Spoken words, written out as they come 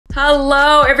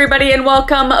Hello everybody and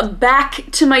welcome back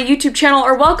to my YouTube channel,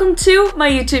 or welcome to my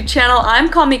YouTube channel. I'm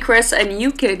Call Me Chris and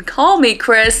you can call me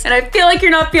Chris, and I feel like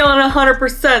you're not feeling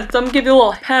 100%, so I'm gonna give you a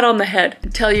little pat on the head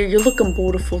and tell you you're looking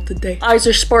beautiful today. Eyes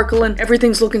are sparkling,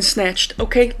 everything's looking snatched,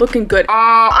 okay? Looking good.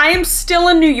 I am still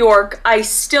in New York, I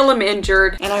still am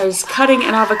injured, and I was cutting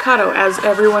an avocado as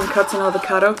everyone cuts an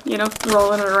avocado, you know,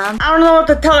 rolling it around. I don't know what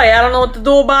to tell you, I don't know what to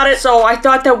do about it, so I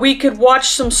thought that we could watch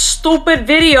some stupid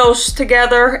videos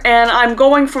together. And I'm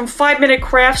going from 5-minute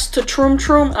crafts to Troom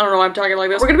Troom. I don't know why I'm talking like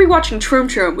this. We're gonna be watching Troom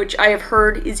Troom, which I have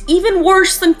heard is even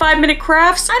worse than 5-minute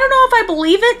crafts. I don't know if I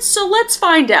believe it, so let's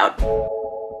find out.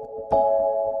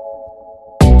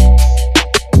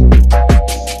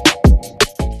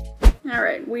 All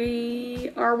right, we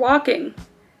are walking.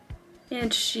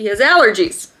 And she has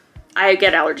allergies. I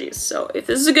get allergies, so if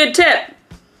this is a good tip,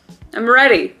 I'm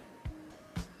ready.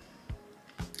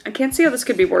 I can't see how this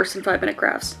could be worse than 5-minute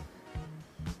crafts.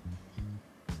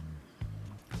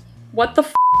 What the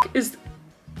f is...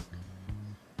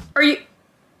 Are you...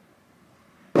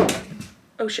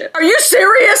 Oh shit. Are you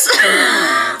serious?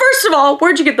 First of all,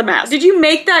 where'd you get the mask? Did you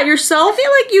make that yourself? I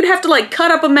feel like you'd have to like cut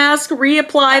up a mask,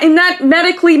 reapply, and that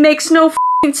medically makes no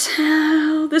f***ing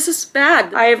sense. This is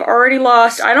bad. I have already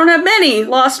lost, I don't have many,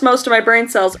 lost most of my brain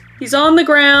cells. He's on the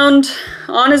ground,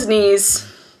 on his knees.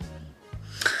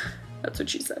 That's what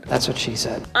she said. That's what she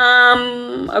said.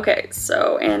 Okay,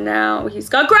 so, and now he's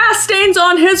got grass stains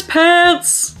on his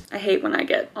pants. I hate when I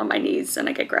get on my knees and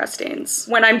I get grass stains.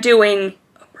 When I'm doing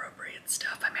appropriate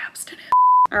stuff, I'm abstinent.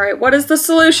 All right, what is the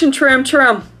solution, Troom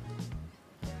Troom?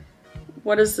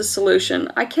 What is the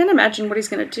solution? I can't imagine what he's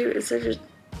gonna do. Is there just...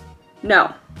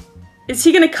 No. Is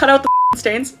he gonna cut out the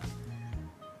stains?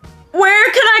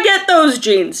 Where can I get those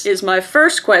jeans? Is my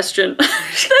first question.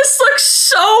 This looks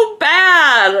so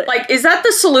bad. Like, is that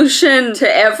the solution to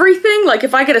everything? Like,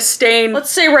 if I get a stain, let's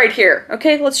say right here,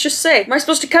 okay? Let's just say, am I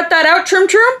supposed to cut that out, Troom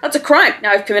Troom? That's a crime.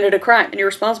 Now I've committed a crime and you're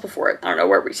responsible for it. I don't know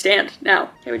where we stand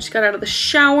now. Okay, we just got out of the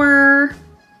shower.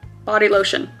 Body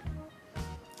lotion.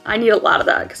 I need a lot of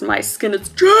that because my skin is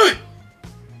dry.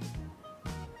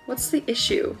 What's the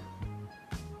issue?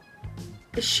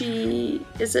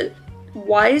 Is it?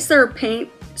 Why is there paint?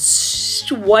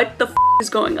 What the f is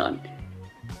going on?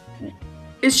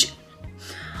 Is she?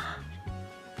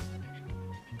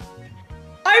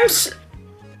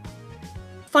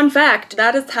 Fun fact,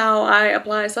 that is how I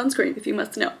apply sunscreen, if you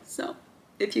must know. So,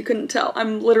 if you couldn't tell,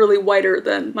 I'm literally whiter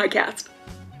than my cast.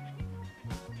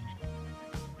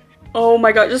 Oh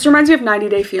my god, this reminds me of 90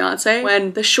 Day Fiancé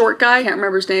when the short guy, I can't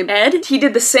remember his name, Ed, he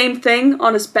did the same thing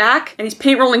on his back and he's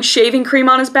paint rolling shaving cream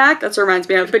on his back. That's what it reminds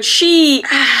me of. But she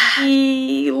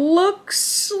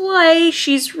looks like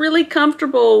she's really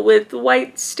comfortable with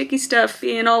white sticky stuff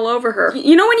being all over her.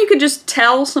 You know when you could just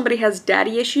tell somebody has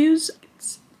daddy issues?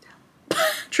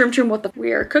 Troom Troom, what the...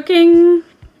 We are cooking.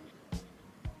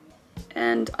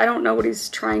 And I don't know what he's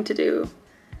trying to do.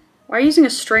 Why are you using a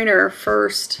strainer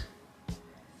first?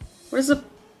 What's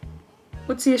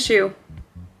the issue? You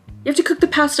have to cook the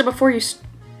pasta before you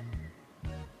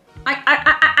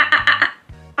I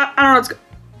don't know what's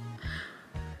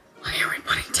Why are we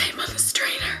putting tape on the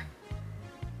strainer?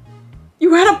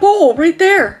 You had a bowl right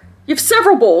there. You have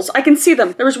several bowls, I can see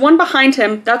them. There was one behind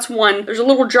him, that's 1. There's a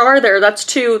little jar there, that's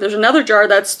 2. There's another jar,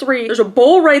 that's 3. There's a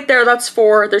bowl right there, that's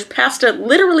 4. There's pasta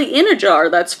literally in a jar,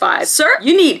 that's 5. Sir,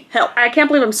 you need help. I can't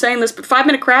believe I'm saying this, but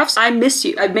 5-minute crafts, I miss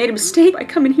you. I've made a mistake by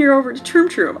coming here over to Troom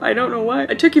Troom. I don't know why.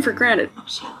 I took you for granted. I'm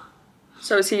sorry.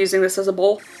 So is he using this as a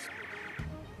bowl?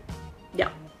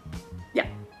 Yeah. Yeah.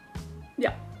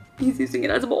 Yeah. He's using it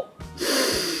as a bowl.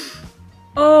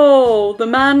 Oh, the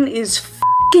man is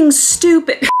f***ing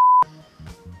stupid.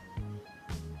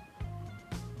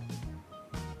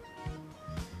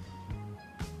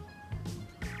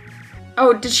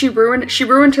 Oh, did she ruin it? She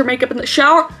ruined her makeup in the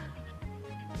shower?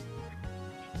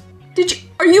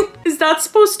 Is that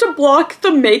supposed to block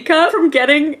the makeup from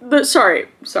getting the, sorry.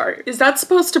 Is that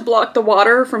supposed to block the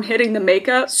water from hitting the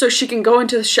makeup so she can go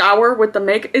into the shower with the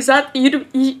makeup? Is that,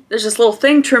 there's this little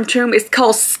thing, Troom Troom, it's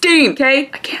called steam, okay?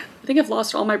 I think I've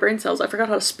lost all my brain cells. I forgot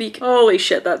how to speak. Holy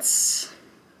shit, that's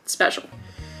special.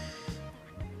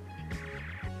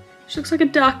 She looks like a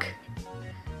duck.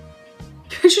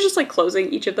 She's just like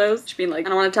closing each of those. She's being like, I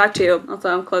don't want to talk to you.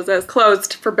 Also, close this.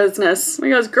 Closed for business. Oh my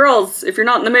gosh, girls, if you're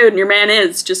not in the mood and your man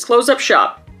is, just close up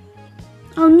shop.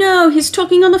 Oh no, he's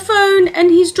talking on the phone and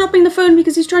he's dropping the phone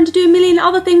because he's trying to do a million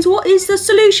other things. What is the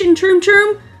solution, Troom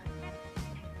Troom?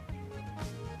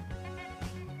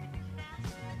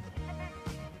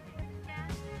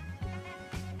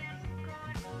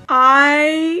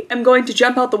 I am going to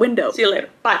jump out the window. See you later.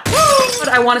 Bye. But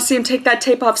I want to see him take that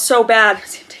tape off so bad.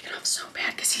 See him take it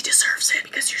mad because he deserves it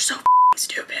because you're so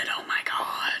stupid. Oh my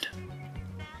god.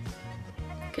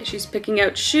 Okay, she's picking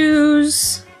out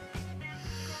shoes.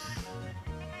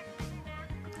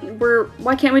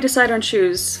 Why can't we decide on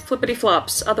shoes? Flippity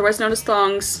flops, otherwise known as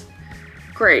thongs.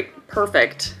 Great,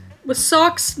 perfect. With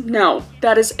socks? No,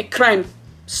 that is a crime.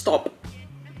 Stop.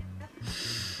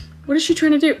 What is she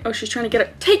trying to do? Oh, she's trying to get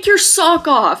it. Take your sock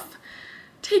off.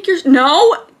 Take your,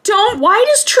 no, don't. Why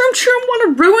does Troom Troom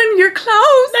want to ruin your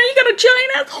clothes? Now you got a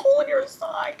giant ass hole in your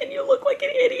sock and you look like an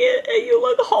idiot and you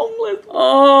look homeless.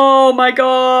 Oh my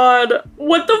god.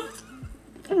 What the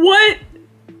what?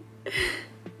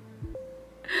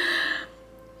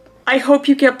 I hope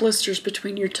you get blisters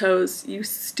between your toes, you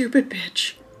stupid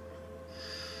bitch.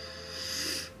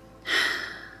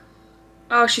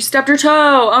 Oh, she stepped her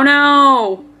toe. Oh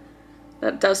no.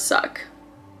 That does suck.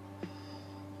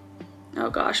 Oh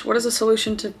gosh, what is a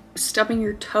solution to stubbing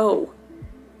your toe?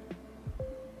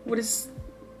 What is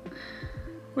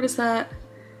that?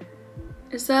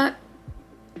 Is that?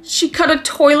 She cut a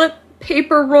toilet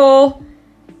paper roll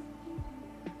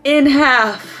in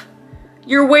half.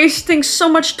 You're wasting so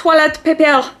much toilet paper.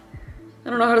 I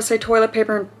don't know how to say toilet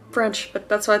paper in French, but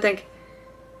that's what I think.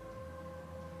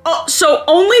 Oh, so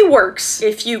only works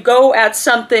if you go at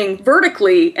something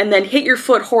vertically and then hit your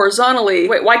foot horizontally.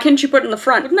 Wait, why couldn't you put it in the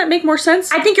front? Wouldn't that make more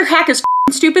sense? I think your hack is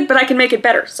stupid, but I can make it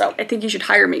better. So I think you should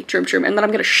hire me, Troom Troom, and then I'm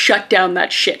gonna shut down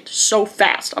that shit so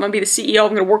fast. I'm gonna be the CEO,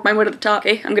 I'm gonna work my way to the top,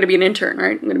 okay? I'm gonna be an intern, all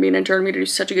right? I'm gonna be an intern, I'm gonna do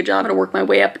such a good job. I'm gonna work my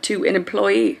way up to an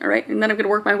employee, all right? And then I'm gonna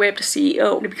work my way up to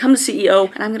CEO. I'm gonna become the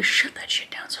CEO, and I'm gonna shut that shit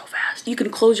down so fast. You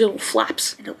can close your little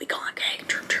flaps, and it'll be gone, okay?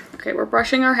 Troom Troom. Okay, we're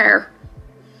brushing our hair.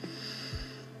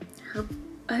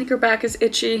 I think her back is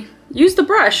itchy. Use the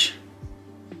brush.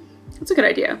 That's a good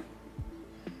idea.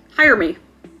 Hire me.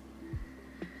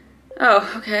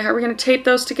 Oh, okay. Are we gonna tape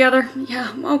those together?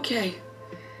 Yeah, okay.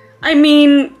 I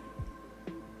mean,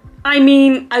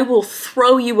 I will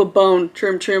throw you a bone,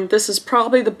 Troom Troom. This is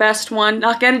probably the best one.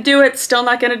 Not gonna do it, still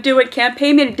not gonna do it. Can't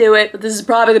pay me to do it, but this is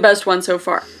probably the best one so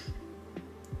far.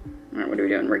 All right, what are we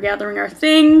doing? We're gathering our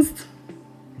things.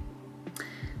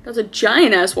 That's a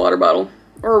giant ass water bottle.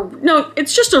 Or, no,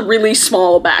 it's just a really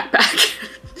small backpack.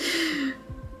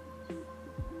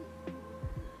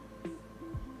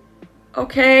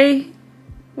 Okay.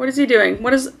 What is he doing?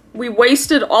 We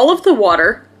wasted all of the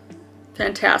water.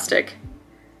 Fantastic.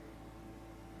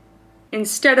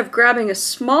 Instead of grabbing a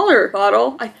smaller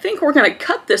bottle, I think we're gonna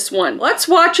cut this one. Let's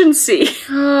watch and see.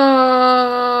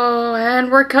 Oh,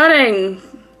 and we're cutting.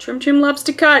 Troom Troom loves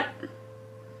to cut.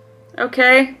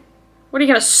 Okay. What, are you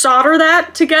gonna solder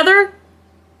that together?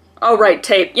 Oh, right,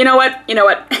 tape. You know what? You know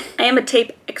what? I am a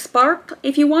tape expert,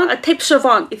 if you want. A tape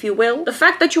savant, if you will. The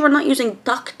fact that you are not using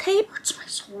duct tape hurts my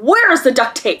soul. Where is the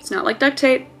duct tape? It's not like duct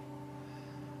tape.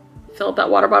 Fill up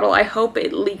that water bottle. I hope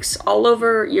it leaks all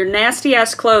over your nasty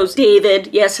ass clothes. David.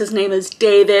 Yes, his name is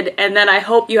David. And then I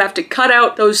hope you have to cut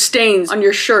out those stains on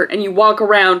your shirt and you walk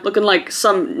around looking like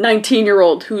some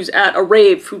 19-year-old who's at a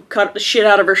rave who cut the shit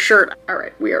out of her shirt. All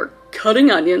right, we are cutting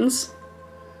onions.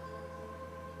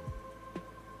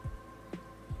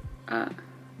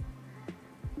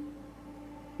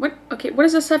 What? Okay, what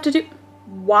does this have to do?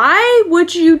 Why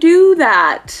would you do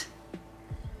that?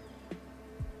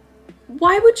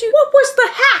 Why would you? What was the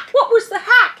hack? What was the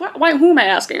hack? Why, who am I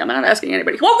asking? I'm not asking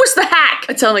anybody. What was the hack?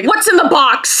 I sound like, what's in the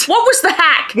box? What was the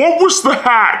hack? What was the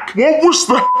hack? What was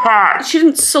the hack? She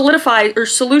didn't solidify or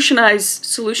solutionize.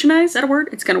 Solutionize? Is that a word?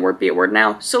 It's gonna be a word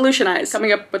now. Solutionize.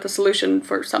 Coming up with a solution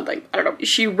for something. I don't know.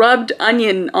 She rubbed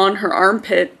onion on her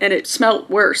armpit and it smelled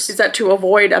worse. Is that to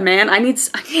avoid a man? I need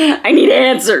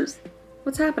answers.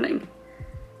 What's happening?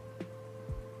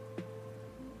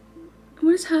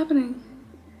 What is happening?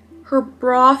 Her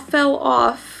bra fell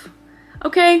off.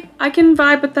 Okay, I can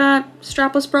vibe with that.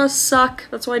 Strapless bras suck.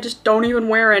 That's why I just don't even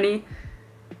wear any.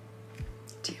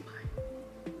 TMI.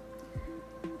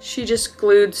 She just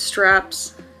glued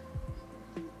straps.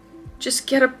 Just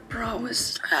get a bra with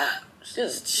straps.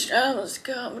 Just strapless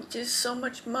come. Just so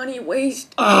much money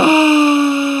wasted.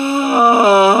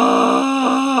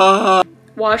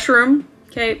 Washroom.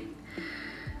 Okay.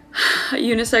 A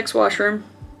unisex washroom.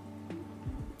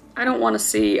 I don't want to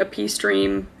see a pee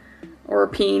stream or a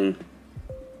peen.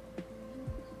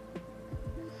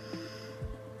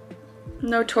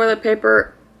 No toilet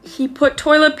paper. He put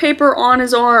toilet paper on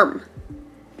his arm.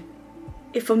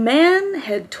 If a man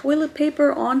had toilet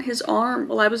paper on his arm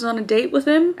while I was on a date with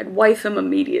him, I'd wife him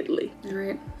immediately. All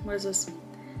right, what is this?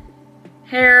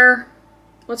 Hair.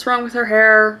 What's wrong with her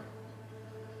hair?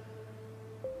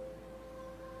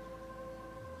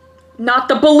 Not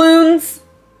the balloons!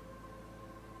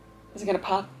 Is it gonna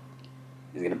pop?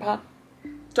 Is it gonna pop?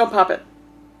 Don't pop it.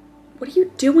 What are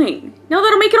you doing? No,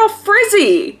 that'll make it all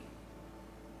frizzy.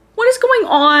 What is going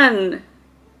on?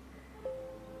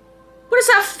 What is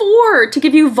that for? To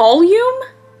give you volume?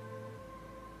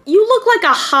 You look like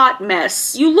a hot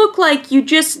mess. You look like you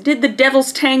just did the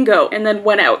devil's tango and then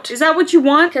went out. Is that what you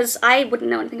want? Because I wouldn't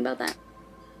know anything about that.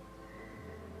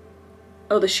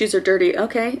 Oh, the shoes are dirty.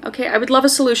 Okay, okay. I would love a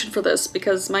solution for this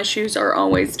because my shoes are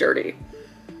always dirty.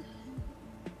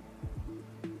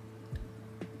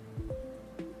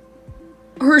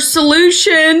 Her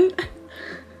solution.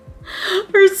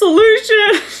 Her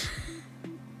solution.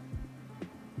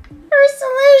 Her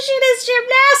solution is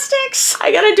gymnastics.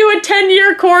 I gotta do a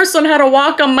 10-year course on how to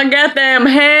walk on my goddamn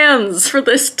hands for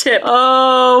this tip.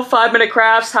 Oh, 5-minute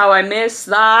crafts, how I miss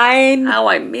thine. How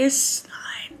I miss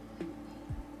thine.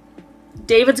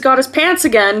 David's got his pants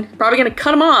again. Probably gonna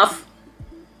cut them off.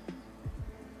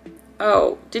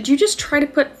 Oh, did you just try to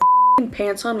put f***ing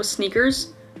pants on with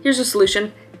sneakers? Here's a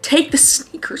solution. Take the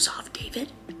sneakers off,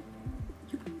 David.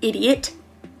 You idiot.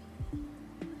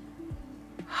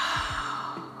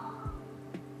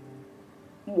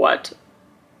 What?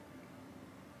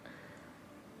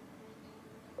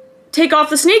 Take off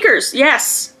the sneakers.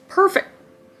 Yes. Perfect.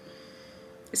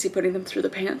 Is he putting them through the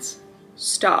pants?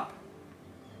 Stop.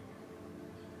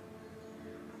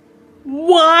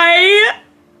 Why?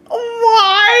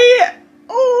 Why?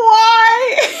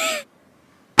 Why?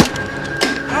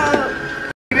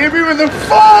 Hit me with the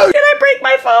phone! Did I break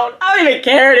my phone? I don't even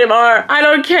care anymore. I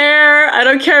don't care. I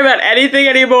don't care about anything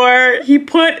anymore. He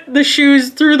put the shoes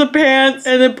through the pants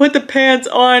and then put the pants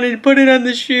on and put it on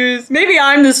the shoes. Maybe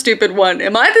I'm the stupid one.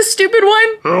 Am I the stupid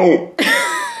one? Help!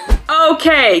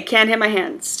 Okay, can't hit my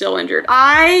hand. Still injured.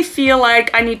 I feel like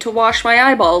I need to wash my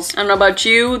eyeballs. I don't know about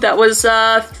you. That was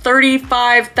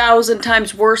 35,000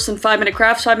 times worse than 5-minute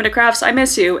crafts. 5-minute crafts, I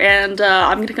miss you. And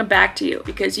I'm gonna come back to you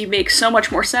because you make so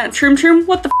much more sense. Shroom Shroom,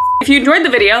 what the f? If you enjoyed the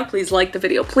video, please like the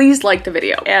video. Please like the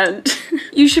video. And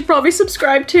you should probably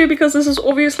subscribe too because this is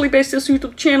obviously the best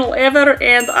YouTube channel ever.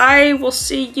 And I will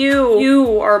see you.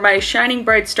 You are my shining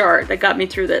bright star that got me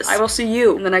through this. I will see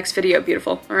you in the next video,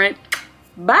 beautiful. All right?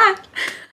 Bye.